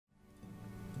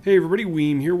Hey everybody,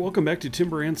 Weem here. Welcome back to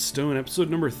Timber and Stone,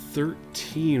 episode number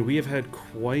 13. We have had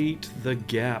quite the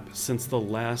gap since the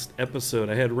last episode.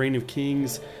 I had Reign of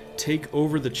Kings take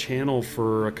over the channel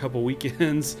for a couple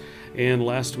weekends, and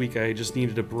last week I just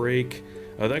needed a break.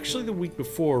 Actually, the week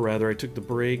before, rather, I took the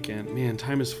break, and man,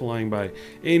 time is flying by.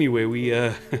 Anyway,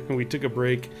 we took a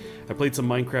break. I played some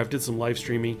Minecraft, did some live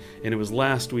streaming, and it was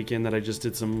last weekend that I just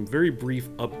did some very brief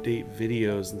update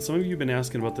videos. And some of you have been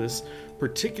asking about this,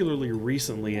 particularly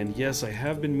recently, and yes, I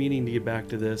have been meaning to get back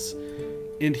to this.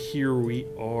 And here we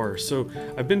are. So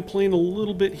I've been playing a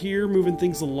little bit here, moving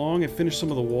things along. I finished some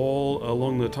of the wall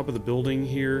along the top of the building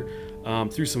here,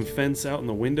 threw some fence out in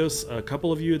the windows. A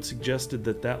couple of you had suggested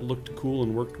that that looked cool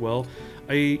and worked well.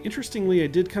 Interestingly, I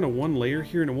did kind of one layer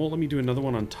here, and it won't let me do another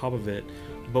one on top of it.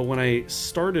 But when I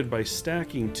started by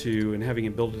stacking two and having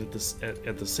it built at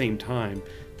the same time,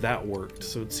 that worked.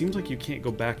 So it seems like you can't go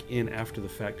back in after the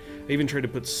fact. I even tried to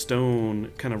put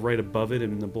stone kind of right above it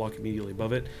and the block immediately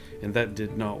above it, and that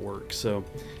did not work. So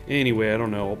anyway, I don't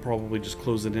know. I'll probably just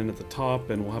close it in at the top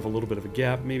and we'll have a little bit of a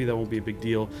gap. Maybe that won't be a big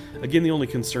deal. Again, the only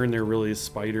concern there really is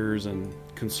spiders, and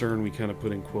concern we kind of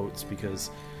put in quotes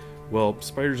because, well,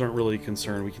 spiders aren't really a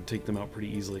concern. We can take them out pretty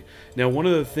easily. Now, one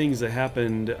of the things that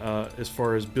happened as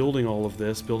far as building all of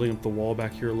this, building up the wall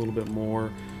back here a little bit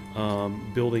more,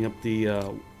 building up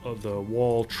the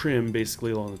wall trim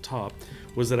basically along the top,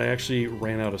 was that I actually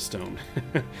ran out of stone.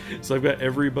 So I've got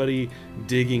everybody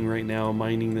digging right now,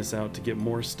 mining this out to get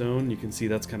more stone. You can see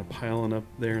that's kind of piling up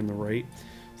there in the right.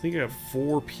 I think I got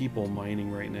 4 people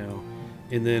mining right now.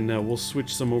 And then we'll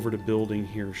switch some over to building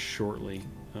here shortly.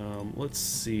 Let's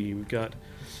see, we've got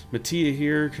Mattia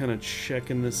here kind of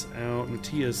checking this out.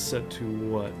 Mattia is set to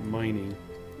what? Mining.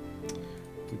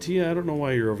 Mattia, I don't know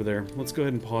why you're over there. Let's go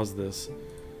ahead and pause this.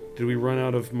 Did we run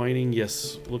out of mining?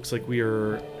 Yes, looks like we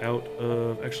are out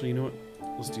of... Actually, you know what?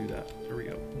 Let's do that. There we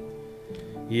go.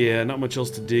 Yeah, not much else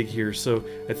to dig here, so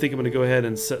I think I'm going to go ahead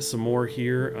and set some more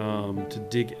here to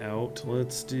dig out.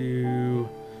 Let's do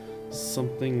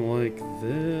something like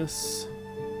this.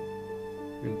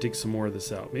 We're going to dig some more of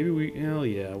this out. Maybe oh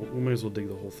yeah, we might as well dig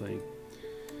the whole thing.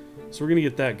 So we're going to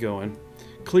get that going.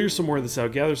 Clear some more of this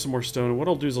out, gather some more stone, and what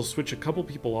I'll do is I'll switch a couple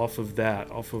people off of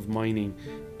that, off of mining,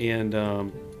 and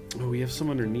oh, we have some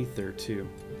underneath there too.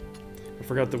 I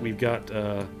forgot that we've got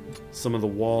some of the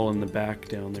wall in the back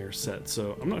down there set,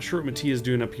 so I'm not sure what Mattia is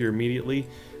doing up here immediately.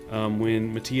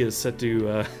 When Mattia is set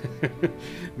to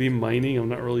be mining, I'm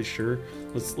not really sure.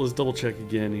 Let's double check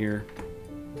again here.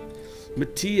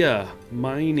 Mattia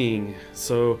mining.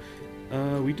 So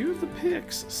we do have the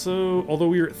picks. So although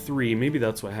we were at 3, maybe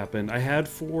that's what happened. I had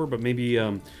 4, but maybe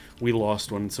we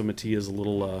lost one, so Mattia's a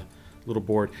little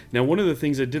bored. Now, one of the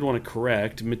things I did want to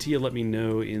correct, Mattia let me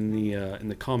know in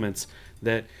the comments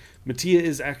that Mattia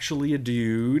is actually a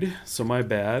dude, so my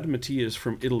bad. Mattia is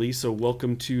from Italy, so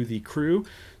welcome to the crew.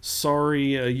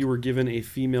 Sorry you were given a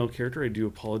female character. I do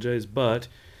apologize, but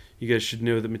you guys should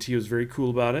know that Mattia was very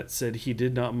cool about it, said he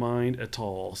did not mind at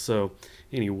all. So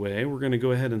anyway, we're going to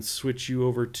go ahead and switch you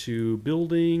over to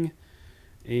building,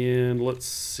 and let's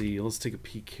see, let's take a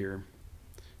peek here.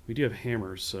 We do have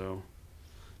hammers, so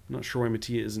I'm not sure why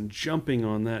Mattia isn't jumping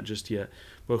on that just yet.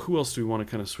 But who else do we want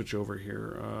to kind of switch over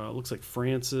here? Looks like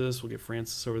Francis. We'll get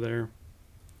Francis over there.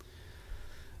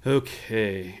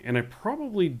 Okay, and I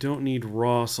probably don't need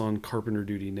Ross on carpenter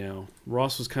duty now.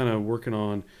 Ross was kind of working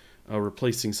on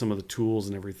replacing some of the tools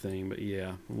and everything, but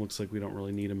yeah, it looks like we don't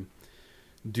really need him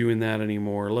doing that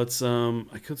anymore. Let's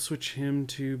I could switch him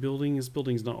to building. His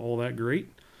building's not all that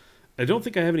great. I don't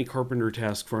think I have any carpenter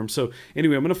task for him. So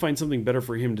anyway, I'm going to find something better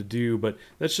for him to do, but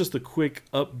that's just a quick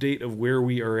update of where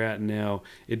we are at now.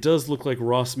 It does look like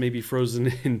Ross may be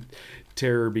frozen in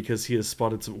terror because he has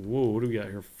spotted some... Whoa, what do we got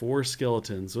here? 4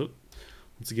 skeletons. Oh,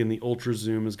 once again, the ultra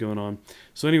zoom is going on.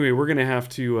 So anyway, we're going to have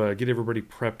to get everybody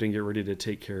prepped and get ready to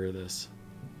take care of this.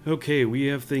 Okay, we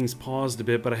have things paused a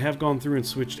bit, but I have gone through and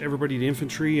switched everybody to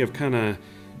infantry. I've kind of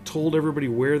told everybody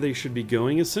where they should be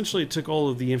going. Essentially, it took all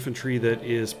of the infantry that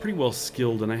is pretty well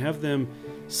skilled, and I have them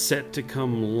set to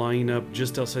come line up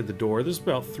just outside the door. There's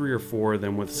about 3 or 4 of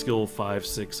them with skill 5,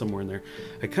 6, somewhere in there.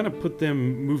 I kind of put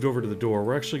them moved over to the door.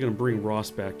 We're actually going to bring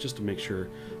Ross back just to make sure.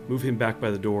 Move him back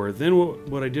by the door. Then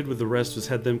what I did with the rest was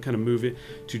had them kind of move it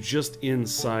to just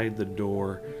inside the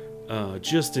door,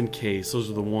 just in case. Those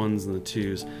are the 1s and the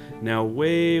 2s. Now,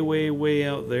 way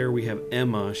out there, we have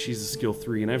Emma. She's a skill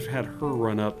 3, and I've had her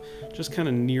run up just kind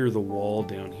of near the wall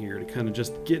down here to kind of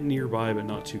just get nearby, but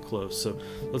not too close. So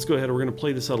let's go ahead. We're going to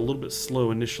play this out a little bit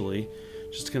slow initially,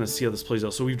 just to kind of see how this plays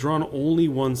out. So we've drawn only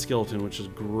 1 skeleton, which is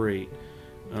great.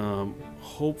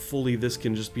 Hopefully this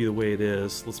can just be the way it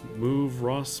is. Let's move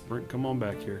Ross. Brent, come on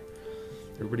back here.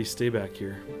 Everybody stay back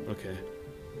here. Okay.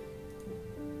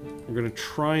 We're going to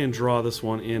try and draw this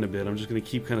one in a bit. I'm just going to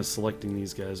keep kind of selecting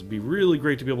these guys. It'd be really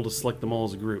great to be able to select them all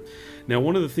as a group. Now,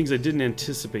 one of the things I didn't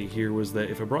anticipate here was that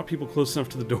if I brought people close enough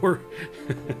to the door,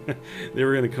 they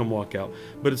were going to come walk out.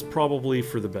 But it's probably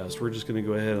for the best. We're just going to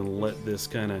go ahead and let this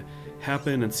kind of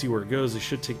happen and see where it goes. They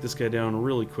should take this guy down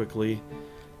really quickly.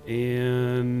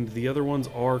 And the other ones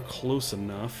are close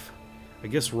enough. I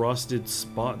guess Ross did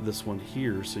spot this one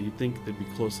here, so you'd think they'd be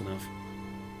close enough.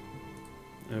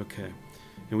 Okay.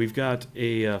 And we've got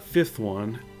a fifth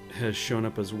one has shown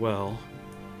up as well.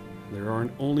 There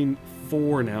aren't only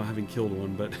 4 now, having killed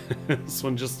one, but this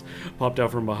one just popped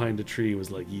out from behind a tree and was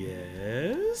like,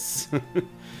 yes?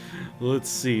 Let's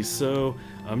see. So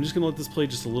I'm just going to let this play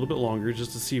just a little bit longer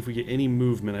just to see if we get any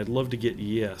movement. I'd love to get,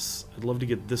 yes, I'd love to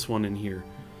get this one in here.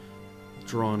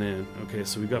 Drawn in. Okay,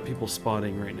 so we've got people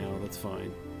spotting right now. That's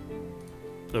fine.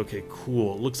 Okay,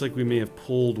 cool. It looks like we may have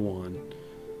pulled one.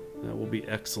 That will be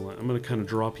excellent. I'm going to kind of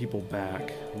draw people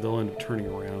back. They'll end up turning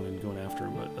around and going after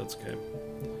him, but that's okay.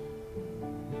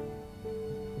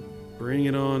 Bring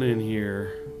it on in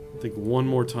here. I think one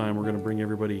more time we're going to bring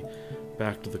everybody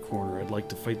back to the corner. I'd like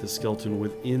to fight the skeleton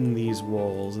within these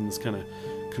walls, in this kind of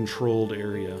controlled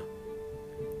area.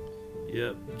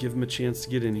 Yep, give him a chance to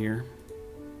get in here.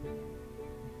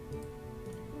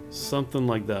 Something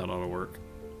like that ought to work.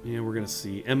 And we're going to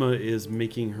see. Emma is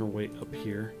making her way up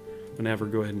here. I'm going to have her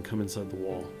go ahead and come inside the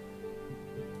wall.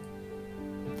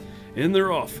 And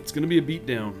they're off. It's going to be a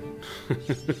beatdown.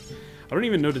 I don't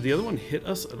even know, did the other one hit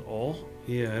us at all?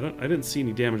 Yeah, I didn't see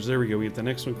any damage. There we go. We get the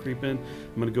next one creep in.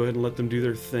 I'm going to go ahead and let them do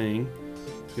their thing.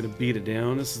 Going to beat it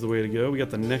down. This is the way to go. We got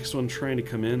the next one trying to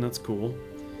come in. That's cool.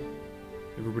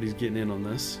 Everybody's getting in on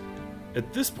this.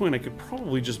 At this point, I could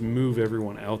probably just move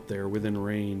everyone out there within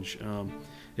range.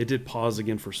 It did pause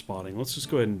again for spotting. Let's just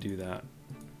go ahead and do that.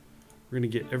 We're going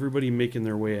to get everybody making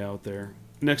their way out there.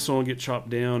 Next one will get chopped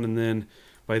down, and then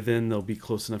by then they'll be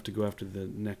close enough to go after the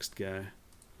next guy.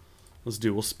 Let's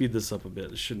do it. We'll speed this up a bit.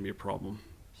 This shouldn't be a problem.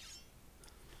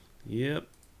 Yep.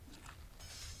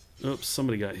 Oops,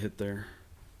 somebody got hit there.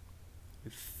 I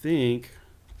think...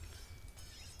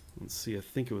 Let's see, I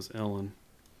think it was Ellen.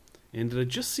 And did I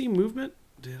just see movement?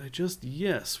 Did I just...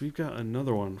 Yes, we've got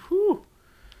another one. Whew!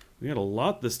 We got a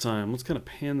lot this time. Let's kind of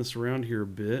pan this around here a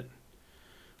bit.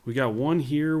 We got one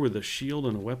here with a shield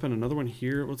and a weapon. Another one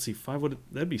here. Let's see, 5.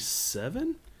 That'd be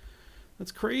 7?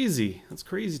 That's crazy. That's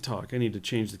crazy talk. I need to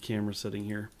change the camera setting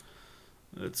here.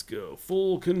 Let's go.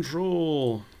 Full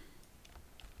control.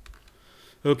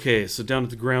 Okay, so down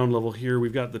at the ground level here,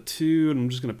 we've got the 2, and I'm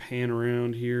just going to pan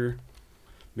around here.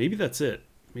 Maybe that's it.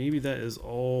 Maybe that is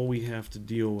all we have to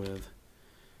deal with.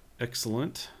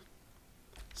 Excellent.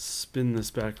 Spin this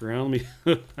back around. Let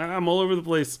me I'm all over the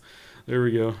place. There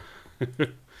we go.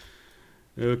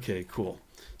 Okay, cool.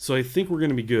 So I think we're going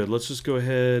to be good. Let's just go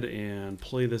ahead and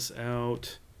play this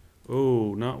out.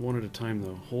 Oh, not one at a time,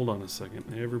 though. Hold on a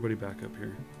second. Everybody back up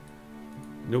here.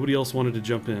 Nobody else wanted to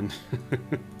jump in.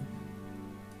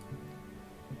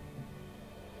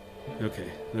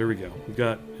 Okay, there we go. We've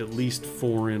got at least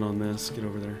 4 in on this. Get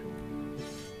over there.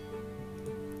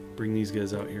 Bring these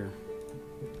guys out here.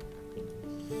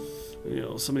 You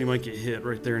know, somebody might get hit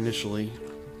right there initially.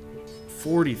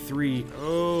 43.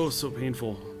 Oh, so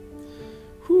painful.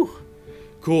 Whew.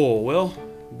 Cool. Well,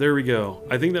 there we go.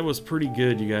 I think that was pretty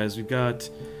good, you guys. We've got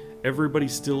everybody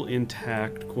still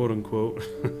intact, quote unquote.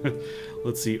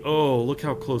 Let's see. Oh, look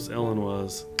how close Ellen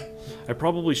was. I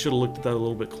probably should have looked at that a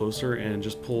little bit closer and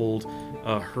just pulled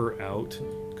her out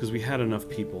because we had enough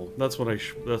people. That's what I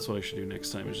should do next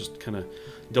time, is just kind of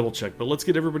double check. But let's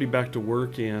get everybody back to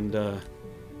work. And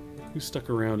who stuck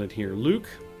around in here? Luke.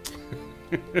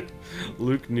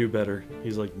 Luke knew better.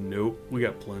 He's like, nope, we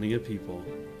got plenty of people.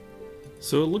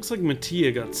 So it looks like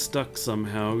Mattia got stuck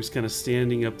somehow. He's kind of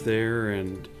standing up there,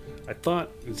 and I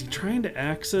thought, is he trying to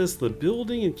access the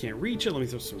building and can't reach it? Let me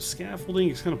throw some scaffolding.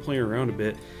 He's kind of playing around a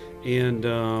bit. And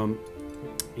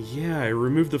yeah, I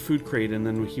removed the food crate, and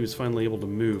then he was finally able to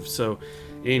move. So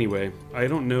anyway, I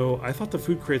don't know. I thought the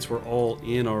food crates were all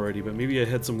in already, but maybe I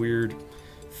had some weird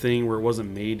thing where it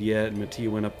wasn't made yet, and Mattia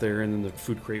went up there, and then the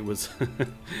food crate was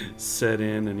set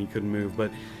in, and he couldn't move. But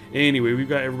anyway, we've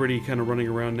got everybody kind of running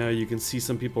around now. You can see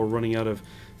some people are running out of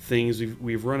things.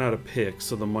 We've run out of picks,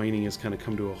 so the mining has kind of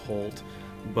come to a halt.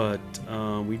 But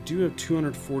we do have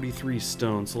 243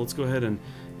 stone, so let's go ahead and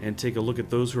take a look at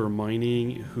those who are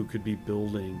mining, who could be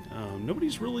building.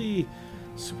 Nobody's really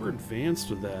super advanced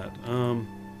with that.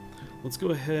 Let's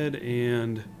go ahead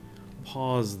and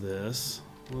pause this.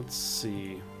 Let's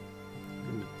see.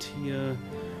 Mattia.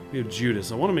 We have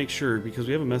Judas. I want to make sure, because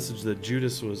we have a message that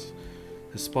Judas was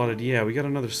has spotted. Yeah, we got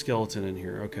another skeleton in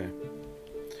here. Okay.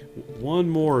 One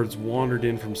more has wandered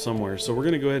in from somewhere, so we're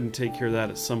going to go ahead and take care of that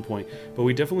at some point. But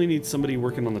we definitely need somebody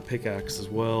working on the pickaxe as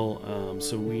well.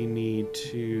 So we need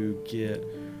to get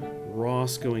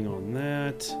Ross going on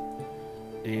that.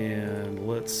 And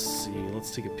let's see.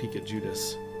 Let's take a peek at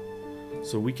Judas.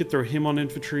 So we could throw him on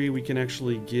infantry. We can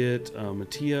actually get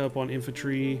Mattia up on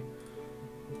infantry.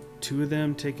 Two of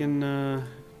them taking a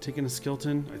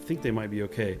skeleton. I think they might be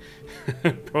okay.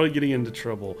 Probably getting into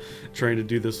trouble trying to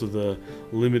do this with a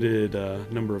limited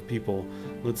number of people.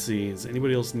 Let's see. Is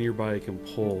anybody else nearby I can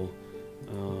pull?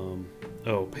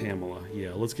 Oh, Pamela.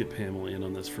 Yeah, let's get Pamela in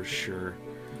on this for sure.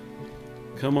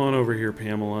 Come on over here,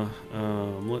 Pamela.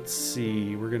 Let's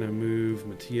see. We're going to move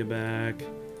Mattia back.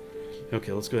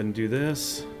 Okay, let's go ahead and do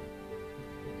this.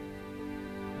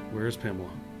 Where's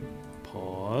Pamela?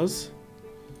 Pause.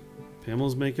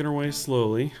 Pamela's making her way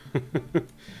slowly.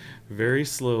 Very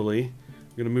slowly.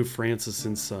 I'm going to move Francis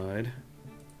inside.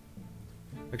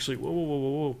 Actually, whoa, whoa, whoa, whoa,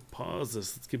 whoa. Pause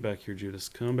this. Let's get back here, Judas.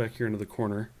 Come back here into the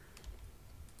corner.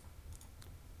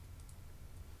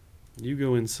 You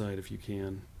go inside if you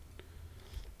can.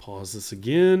 Pause this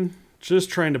again. Just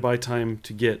trying to buy time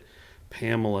to get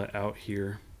Pamela out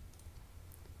here.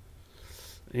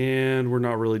 And we're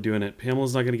not really doing it.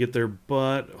 Pamela's not going to get there,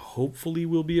 but hopefully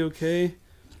we'll be okay.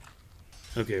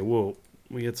 Okay, whoa.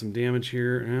 We had some damage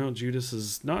here. Now Judas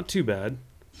is not too bad.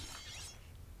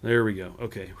 There we go.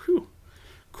 Okay, whew.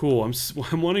 Cool.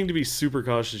 I'm wanting to be super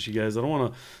cautious, you guys. I don't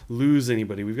want to lose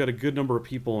anybody. We've got a good number of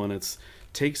people, and it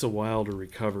takes a while to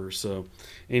recover. So,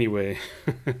 anyway,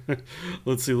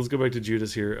 let's see. Let's go back to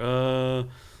Judas here.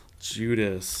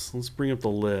 Judas. Let's bring up the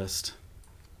list.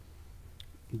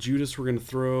 Judas, we're going to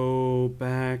throw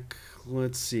back.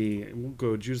 Let's see. We'll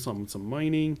go Judas on some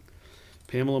mining.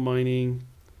 Pamela mining.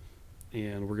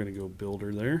 And we're going to go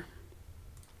builder there.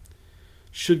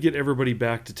 Should get everybody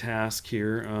back to task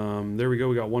here. There we go.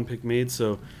 We got one pick made,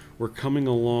 so we're coming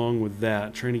along with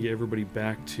that, trying to get everybody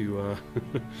back to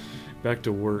back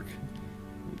to work.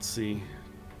 Let's see.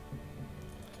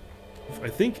 I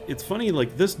think it's funny,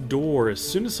 like this door, as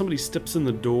soon as somebody steps in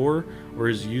the door or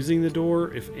is using the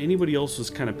door, if anybody else was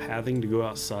kind of pathing to go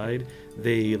outside,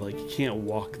 they like can't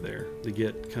walk there. They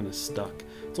get kind of stuck.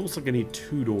 It's almost like I need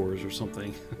two doors or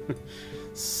something.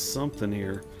 Something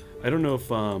here. I don't know if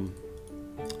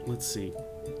let's see.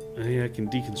 I can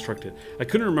deconstruct it. I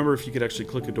couldn't remember if you could actually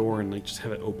click a door and like just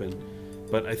have it open.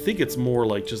 But I think it's more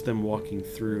like just them walking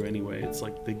through anyway. It's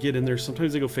like they get in there.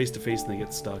 Sometimes they go face to face and they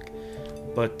get stuck.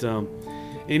 But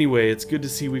anyway, it's good to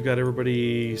see we've got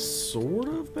everybody sort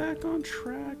of back on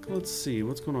track. Let's see.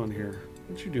 What's going on here?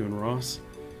 What you doing, Ross?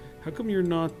 How come you're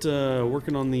not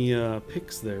working on the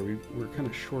picks there? We're kind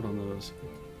of short on those.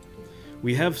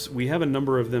 We have a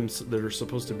number of them that are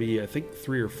supposed to be, I think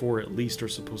 3 or 4 at least, are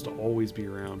supposed to always be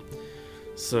around.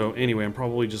 So anyway, I'm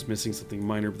probably just missing something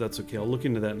minor, but that's okay. I'll look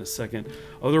into that in a second.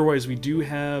 Otherwise, we do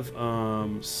have,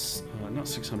 not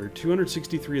 600,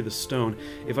 263 of the stone.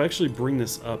 If I actually bring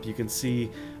this up, you can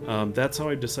see that's how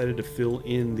I decided to fill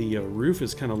in the roof,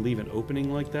 is kind of leave an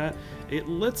opening like that. It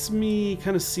lets me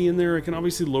kind of see in there. I can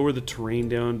obviously lower the terrain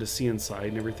down to see inside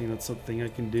and everything. That's something I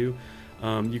can do.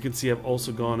 You can see I've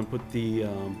also gone and put the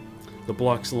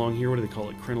blocks along here. What do they call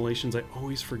it? Crenellations? I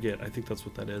always forget. I think that's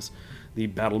what that is. The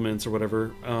battlements or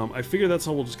whatever. I figure that's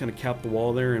how we'll just kind of cap the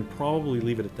wall there and probably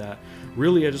leave it at that.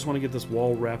 Really, I just want to get this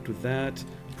wall wrapped with that.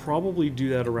 Probably do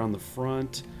that around the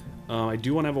front. I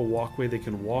do want to have a walkway they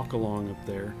can walk along up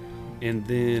there. And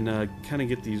then kind of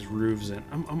get these roofs in.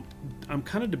 I'm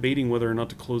kind of debating whether or not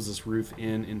to close this roof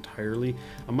in entirely.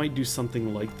 I might do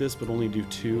something like this, but only do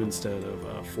 2 instead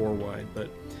of 4 wide.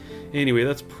 But anyway,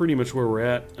 that's pretty much where we're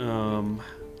at.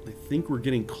 I think we're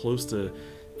getting close to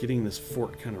getting this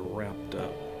fort kind of wrapped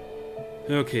up.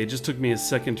 Okay, it just took me a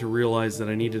second to realize that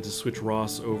I needed to switch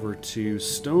Ross over to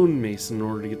stonemason in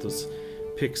order to get those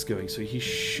picks going. So he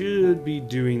should be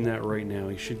doing that right now.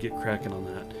 He should get cracking on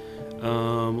that.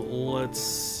 Let's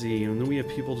see. And then we have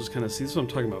people just kind of see. This is what I'm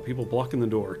talking about. People blocking the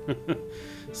door.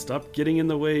 Stop getting in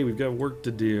the way. We've got work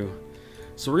to do.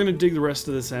 So we're going to dig the rest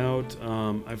of this out.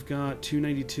 I've got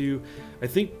 292. I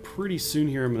think pretty soon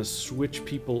here I'm going to switch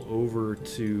people over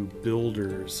to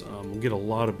builders. We'll get a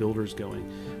lot of builders going.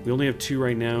 We only have 2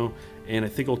 right now, and I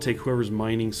think I'll take whoever's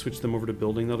mining, switch them over to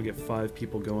building. That'll get 5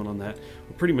 people going on that.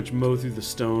 We'll pretty much mow through the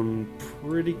stone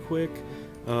pretty quick.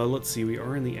 Let's see, we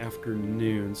are in the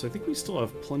afternoon, so I think we still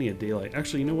have plenty of daylight.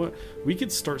 Actually, you know what? We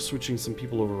could start switching some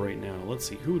people over right now. Let's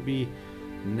see, who would be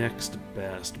next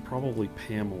best? Probably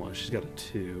Pamela. She's got a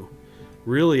 2.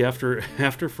 Really, after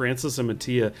Francis and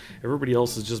Mattia, everybody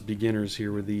else is just beginners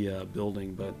here with the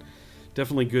building, but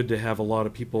definitely good to have a lot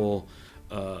of people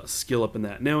skill up in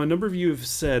that. Now, a number of you have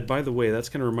said, by the way, that's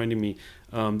kind of reminding me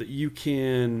that you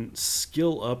can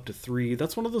skill up to 3.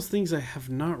 That's one of those things I have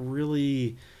not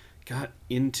really got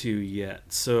into yet.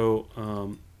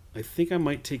 So I think I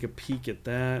might take a peek at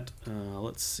that.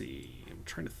 Let's see. I'm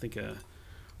trying to think of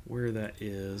where that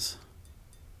is.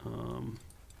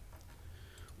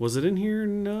 Was it in here?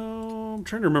 No, I'm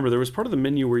trying to remember. There was part of the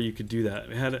menu where you could do that.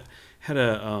 It had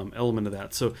a element of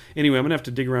that. So anyway, I'm gonna have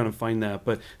to dig around and find that.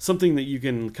 But something that you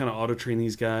can kind of auto train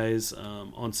these guys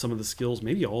on some of the skills,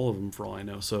 maybe all of them for all I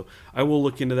know. So I will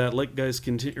look into that. Let guys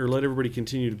continue, or let everybody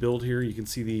continue to build here. You can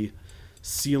see the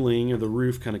ceiling or the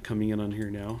roof kind of coming in on here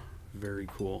now. Very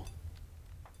cool.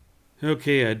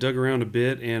 Okay, I dug around a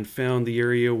bit and found the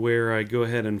area where I go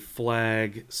ahead and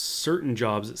flag certain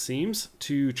jobs, it seems,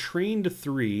 to train to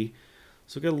 3.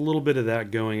 So got a little bit of that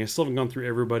going. I still haven't gone through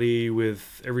everybody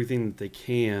with everything that they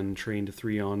can train to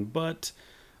 3 on, but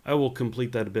I will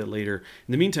complete that a bit later.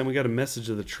 In the meantime, we got a message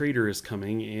that the trader is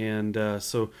coming, and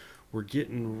so we're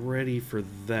getting ready for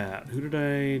that. Who did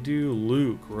I do?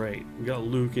 Luke, right. We got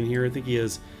Luke in here. I think he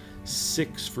has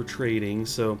 6 for trading,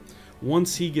 so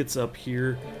once he gets up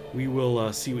here, we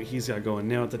will see what he's got going.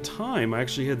 Now, at the time, I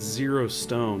actually had 0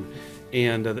 stone,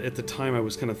 and at the time I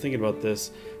was kind of thinking about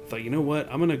this. I thought, you know what,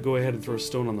 I'm going to go ahead and throw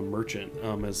stone on the merchant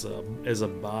as a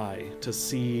buy to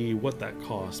see what that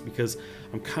costs, because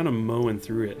I'm kind of mowing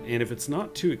through it, and if it's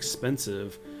not too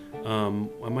expensive,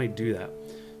 I might do that.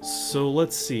 So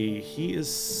let's see, he is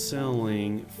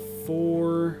selling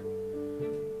 4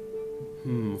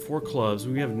 clubs.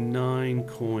 We have 9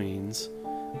 coins.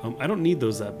 I don't need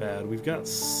those that bad. We've got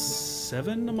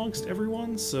 7 amongst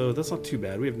everyone, so that's not too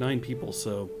bad. We have 9 people,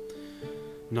 so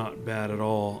not bad at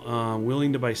all.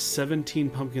 Willing to buy 17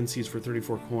 pumpkin seeds for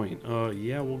 34 coin.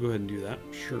 Yeah, we'll go ahead and do that.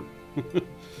 Sure.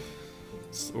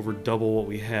 It's over double what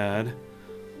we had.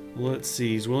 Let's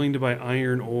see. He's willing to buy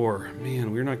iron ore.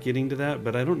 Man, we're not getting to that,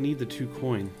 but I don't need the 2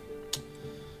 coin.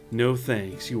 No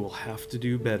thanks. You will have to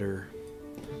do better.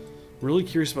 Really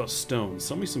curious about stone.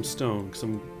 Sell me some stone, because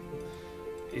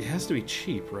it has to be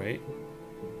cheap, right?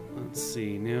 Let's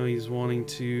see. Now he's wanting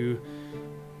to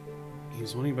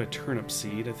buy turnip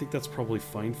seed. I think that's probably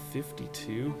fine.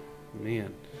 52.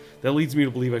 Man, that leads me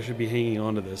to believe I should be hanging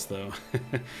on to this, though.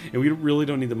 And we really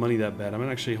don't need the money that bad. I'm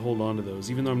gonna actually hold on to those,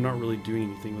 even though I'm not really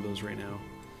doing anything with those right now.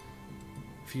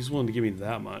 If he's willing to give me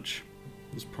that much,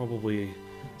 it's probably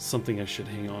something I should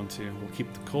hang on to. We'll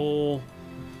keep the coal.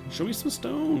 Show me some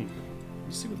stone.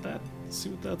 See what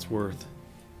that's worth.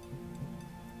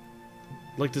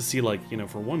 I'd like to see, like, you know,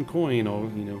 for 1 coin,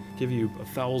 I'll, you know, give you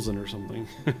 1,000 or something.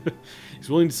 He's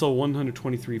willing to sell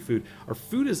 123 food. Our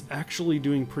food is actually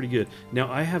doing pretty good. Now,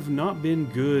 I have not been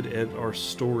good at our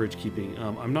storage keeping.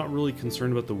 I'm not really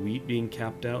concerned about the wheat being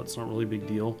capped out. It's not really a big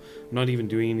deal. I'm not even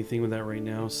doing anything with that right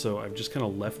now, so I've just kind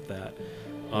of left that.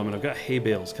 And I've got hay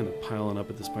bales kind of piling up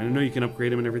at this point. I know you can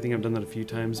upgrade them and everything. I've done that a few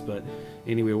times, but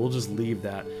anyway, we'll just leave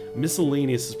that.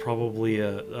 Miscellaneous is probably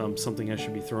something I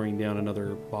should be throwing down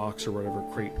another box or whatever,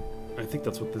 crate. I think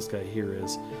that's what this guy here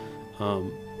is,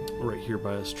 right here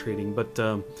by us trading. But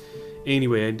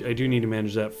anyway, I do need to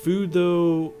manage that. Food,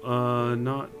 though,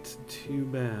 not too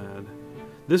bad.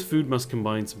 This food must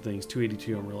combine some things.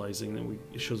 282, I'm realizing that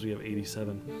it shows we have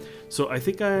 87. So I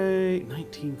think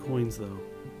 19 coins, though.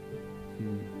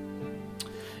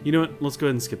 You know what? Let's go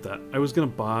ahead and skip that. I was going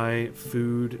to buy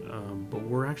food, but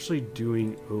we're actually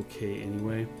doing okay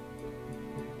anyway.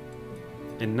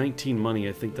 And 19 money,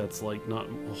 I think that's like not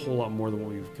a whole lot more than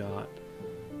what we've got.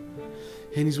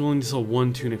 And he's willing to sell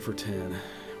 1 tunic for 10.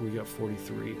 We got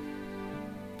 43.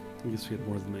 I guess we had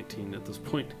more than 19 at this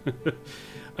point.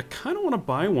 I kind of want to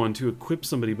buy one to equip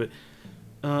somebody, but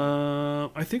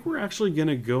I think we're actually going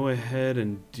to go ahead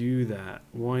and do that.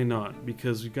 Why not?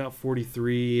 Because we've got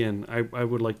 43, and I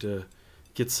would like to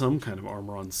get some kind of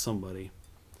armor on somebody.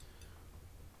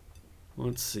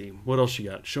 Let's see. What else you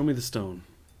got? Show me the stone.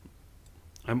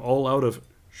 I'm all out of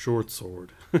short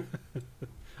sword.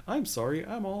 I'm sorry.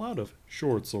 I'm all out of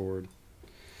short sword.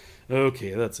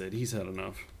 Okay, that's it. He's had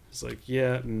enough. He's like,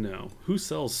 yeah, no. Who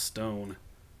sells stone?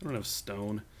 I don't have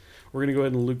stone. We're going to go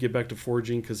ahead and get back to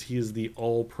forging because he is the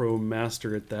all-pro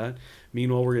master at that.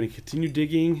 Meanwhile, we're going to continue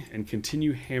digging and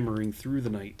continue hammering through the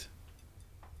night.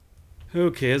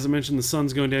 Okay, as I mentioned, the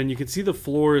sun's going down. You can see the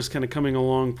floor is kind of coming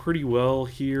along pretty well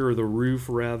here, or the roof,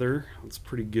 rather. That's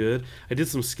pretty good. I did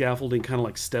some scaffolding, kind of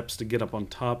like steps to get up on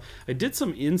top. I did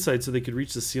some inside so they could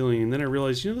reach the ceiling, and then I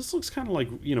realized, you know, this looks kind of like,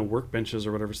 you know, workbenches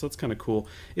or whatever, so that's kind of cool.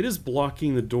 It is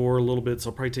blocking the door a little bit, so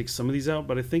I'll probably take some of these out,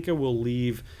 but I think I will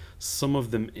leave some of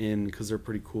them in because they're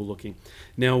pretty cool looking.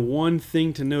 Now, one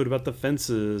thing to note about the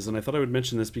fences, and I thought I would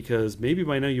mention this because maybe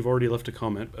by now you've already left a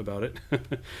comment about it.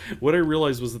 What I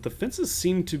realized was that the fences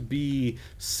seem to be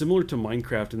similar to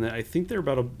Minecraft, and that I think they're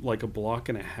about like a block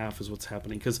and a half is what's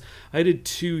happening, because I did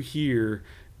 2 here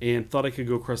and thought I could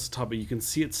go across the top, but you can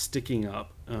see it sticking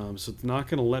up. So it's not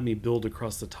going to let me build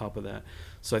across the top of that.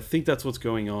 So I think that's what's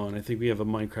going on. I think we have a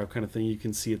Minecraft kind of thing. You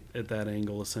can see it at that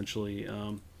angle, essentially.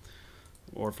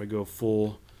 Or if I go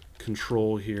full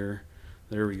control here,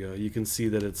 there we go. You can see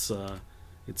that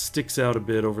it sticks out a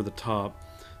bit over the top.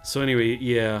 So anyway,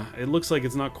 yeah, it looks like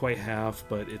it's not quite half,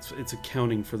 but it's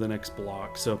accounting for the next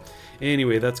block. So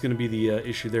anyway, that's going to be the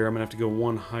issue there. I'm going to have to go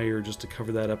 1 higher just to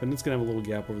cover that up, and it's going to have a little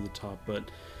gap over the top, but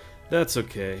that's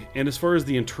okay. And as far as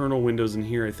the internal windows in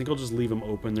here, I think I'll just leave them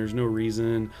open. There's no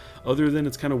reason other than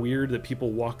it's kind of weird that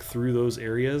people walk through those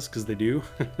areas, because they do.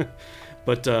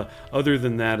 But other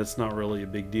than that, it's not really a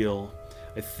big deal.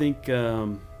 I think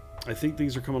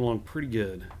things are coming along pretty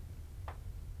good.